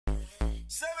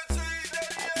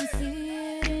see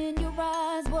it in your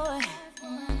eyes, boy.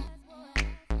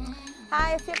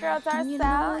 Hi, it's your girl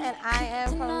Darcel, and I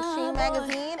am from She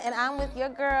Magazine, and I'm with your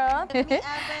girl, Tiffany Evans.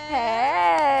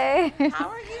 Hey. How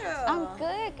are you? I'm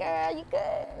good, girl. You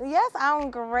good? Yes, I'm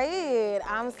great.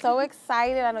 I'm so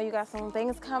excited. I know you got some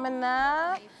things coming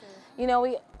up. You know,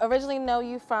 we originally know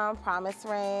you from Promise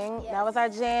Ring. Yes. That was our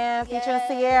jam featuring Yes.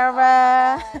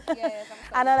 Sierra. Oh my gosh, yes,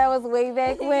 I know that was way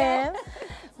back when.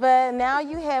 But now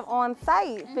you have On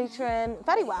Sight featuring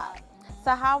Fetty Wap.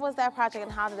 So how was that project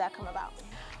and how did that come about?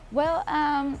 Well,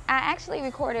 I actually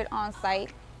recorded On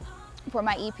Sight for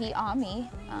my EP On Me.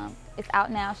 It's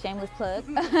out now, shameless plug.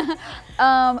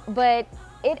 But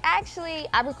it actually,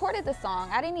 I recorded the song.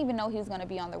 I didn't even know he was going to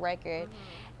be on the record.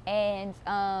 And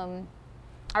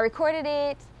I recorded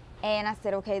it and I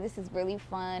said, okay, this is really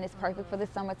fun. It's perfect for the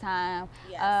summertime.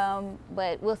 Yes.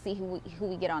 But we'll see who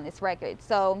we get on this record.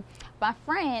 So my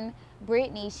friend,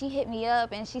 Brittany, she hit me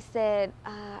up and she said,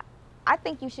 I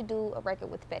think you should do a record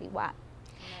with Fetty Wap.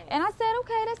 And I said,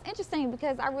 okay, that's interesting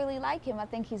because I really like him. I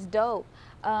think he's dope.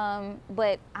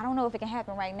 But I don't know if it can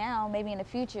happen right now, maybe in the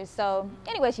future. So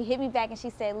anyway, she hit me back and she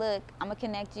said, look, I'm gonna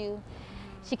connect you.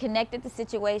 She connected the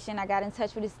situation. I got in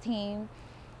touch with his team.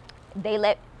 They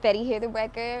let Fetty hear the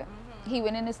record. He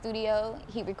went in the studio,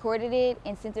 he recorded it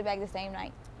and sent it back the same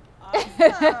night.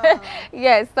 Awesome.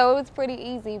 Yes, so it was pretty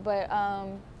easy, but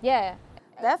yeah.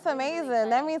 That's amazing.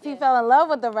 That means he fell in love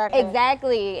with the record.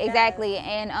 Exactly.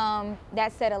 And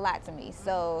that said a lot to me,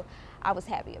 so I was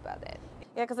happy about that.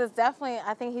 Yeah, because it's definitely,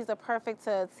 I think he's the perfect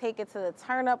to take it to the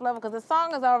turn up level because the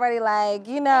song is already like,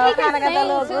 you know, He can kind of got that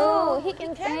little sing groove. too. He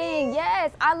can sing.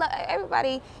 Yes, I love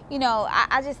everybody. You know,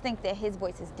 I just think that his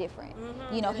voice is different.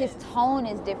 You know, his tone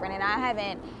is different, and I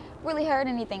haven't really heard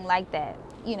anything like that,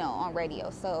 you know, on radio.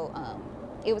 So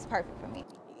it was perfect for me.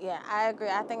 Yeah, I agree.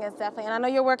 I think it's definitely, and I know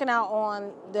you're working out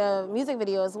on the music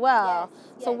video as well.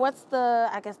 Yes, So yes. what's the,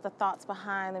 I guess, the thoughts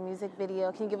behind the music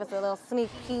video? Can you give us a little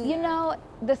sneak peek? You know,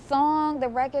 the song, the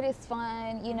record is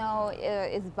fun. You know,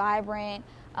 it's vibrant.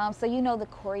 So you know the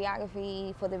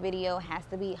choreography for the video has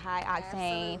to be high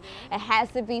octane. Absolutely. It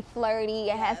has to be flirty.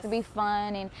 It has to be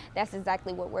fun, and that's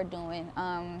exactly what we're doing.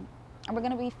 And we're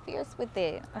gonna be fierce with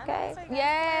it. Okay?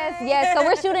 Yes. So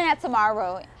we're shooting that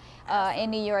tomorrow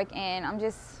in New York, and I'm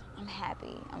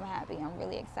happy. I'm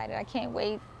really excited. I can't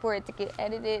wait for it to get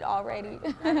edited already.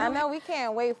 I know we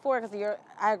can't wait for it because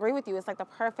I agree with you. It's like the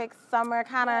perfect summer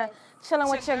kind of chilling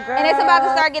with your girl. And it's about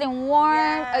to start getting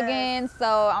warm again,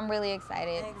 so I'm really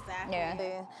excited. Exactly.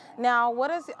 Yeah. Now,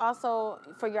 what is also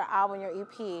for your album, your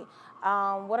EP?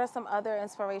 What are some other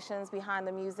inspirations behind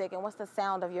the music, and what's the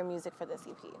sound of your music for this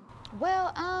EP?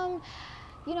 Well,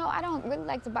 you know, I don't really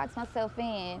like to box myself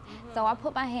in, so I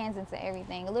put my hands into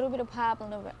everything. A little bit of pop, a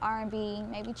little bit of R&B,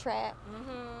 maybe trap.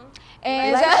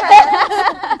 And,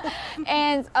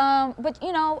 but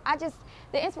you know,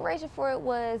 the inspiration for it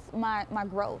was my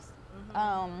growth.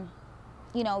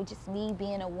 You know, just me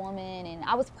being a woman, and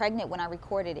I was pregnant when I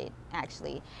recorded it,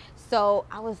 actually. So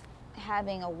I was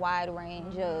having a wide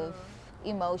range of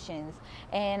emotions,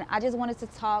 and I just wanted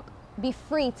to be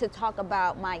free to talk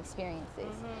about my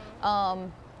experiences.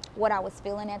 What I was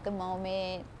feeling at the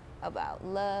moment, about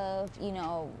love, you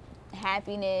know,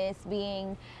 happiness,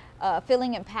 feeling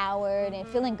empowered and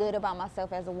feeling good about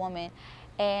myself as a woman.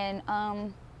 And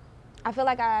I feel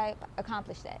like I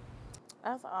accomplished that.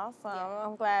 That's awesome.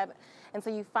 I'm glad. And so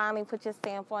you finally put your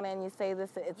stamp on it and you say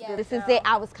this is it.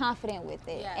 I was confident with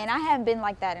it. And I haven't been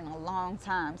like that in a long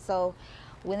time. So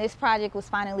when this project was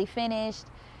finally finished,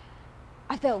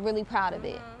 I felt really proud of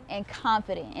it and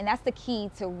confident. And that's the key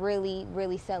to really,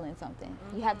 really selling something.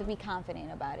 You have to be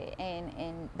confident about it.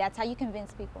 And that's how you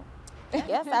convince people.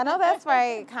 Yes, I know that's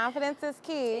right. Confidence is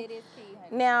key. It is key,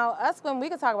 honey. Now, us women, we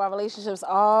could talk about relationships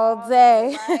all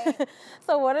day. Right?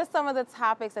 So what are some of the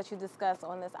topics that you discuss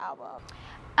on this album?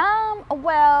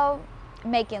 Well,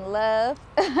 making love.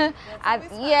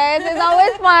 Yes, it's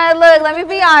always fun. Look, let me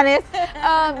be honest.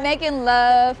 Making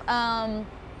love.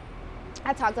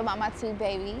 I talked about my two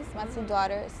babies, my two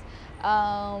daughters,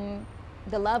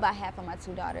 the love I have for my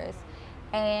two daughters,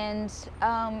 and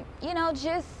you know,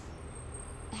 just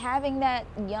having that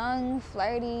young,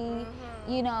 flirty,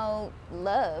 you know,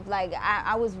 love. Like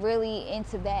I was really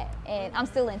into that, and I'm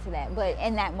still into that. But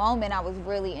in that moment, I was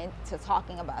really into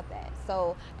talking about that.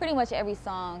 So pretty much every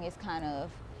song is kind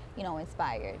of, you know,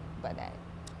 inspired by that.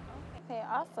 Okay,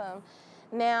 awesome.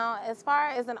 Now, as far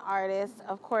as an artist,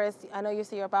 of course, I know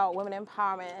you're about women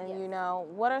empowerment, and you know,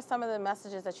 what are some of the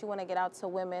messages that you want to get out to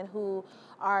women who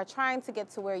are trying to get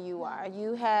to where you are?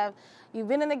 You've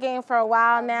been in the game for a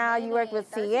while now. You work with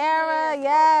Sierra,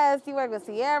 yes. You work with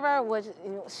Sierra, which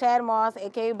Shad Moss,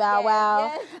 aka Bow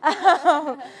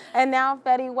Wow, and now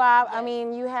Fetty Wap. I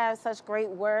mean, you have such great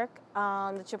work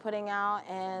that you're putting out,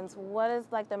 and what is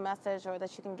like the message or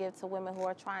that you can give to women who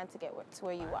are trying to get to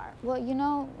where you are? Well, you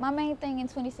know, my main thing in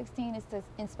 2016 is to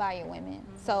inspire women.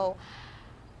 So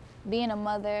being a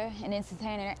mother, an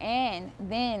entertainer, and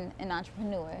then an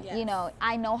entrepreneur, you know,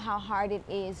 I know how hard it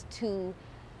is to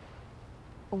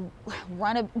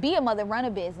be a mother, run a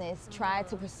business, try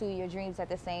to pursue your dreams at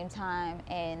the same time,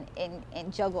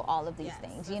 and juggle all of these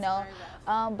things, you know.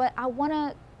 But I want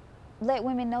to let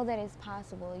women know that it's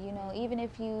possible, you know, even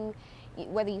if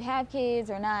whether you have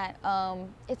kids or not,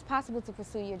 it's possible to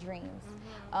pursue your dreams.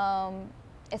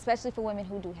 Especially for women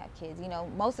who do have kids. You know,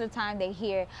 most of the time they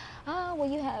hear, oh, well,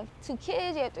 you have 2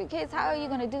 kids, you have 3 kids, how are you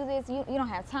going to do this? You don't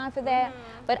have time for that.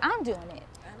 But I'm doing it.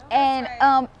 And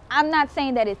I'm not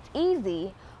saying that it's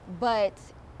easy, but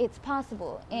it's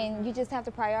possible. And you just have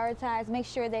to prioritize, make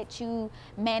sure that you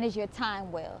manage your time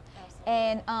well.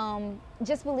 And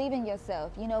just believe in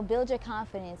yourself, you know, build your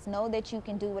confidence, know that you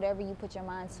can do whatever you put your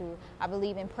mind to. I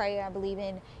believe in prayer, I believe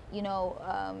in, you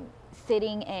know,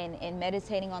 sitting and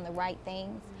meditating on the right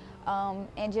things,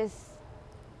 and just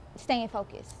staying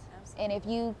focused. And if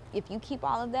you keep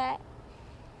all of that,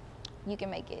 you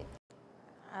can make it.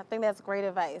 I think that's great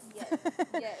advice.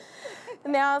 Yes.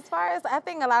 Now, as far as, I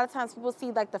think a lot of times people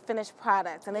see like the finished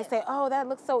product and they say, oh, that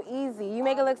looks so easy. You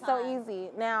make it look so easy.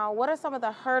 Now, what are some of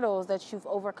the hurdles that you've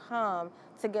overcome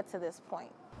to get to this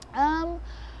point?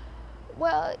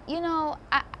 Well, you know,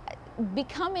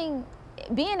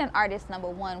 being an artist, number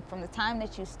one, from the time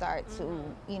that you start to,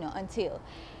 you know, until,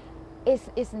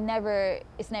 it's never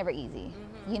easy.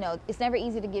 You know, it's never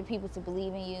easy to get people to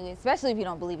believe in you, especially if you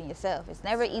don't believe in yourself. It's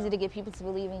never easy to get people to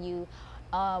believe in you,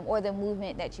 or the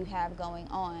movement that you have going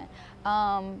on.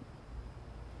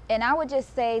 And I would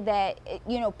just say that,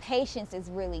 you know, patience is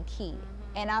really key.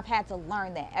 And I've had to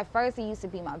learn that. At first, it used to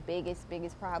be my biggest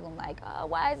problem. Like, oh,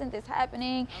 why isn't this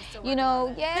happening? You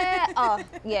know, And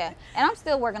I'm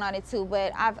still working on it too,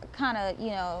 but I've kind of,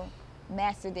 you know,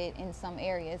 mastered it in some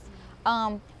areas.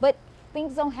 But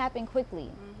things don't happen quickly.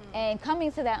 And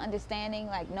coming to that understanding,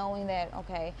 like knowing that,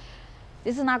 okay,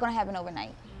 this is not going to happen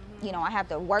overnight. You know, I have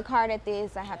to work hard at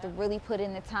this. I have to really put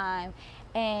in the time.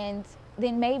 And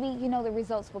then maybe, you know, the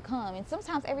results will come. And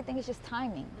sometimes everything is just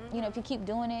timing. You know, if you keep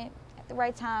doing it at the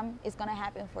right time, it's going to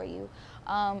happen for you.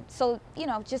 So, you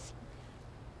know, just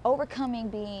overcoming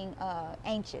being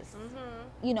anxious,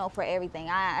 you know, for everything.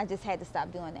 I just had to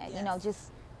stop doing that. You know,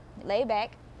 just lay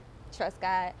back, trust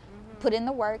God, put in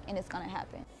the work, and it's going to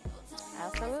happen.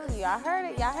 Absolutely. Y'all heard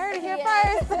it. Y'all heard it here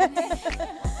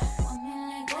first.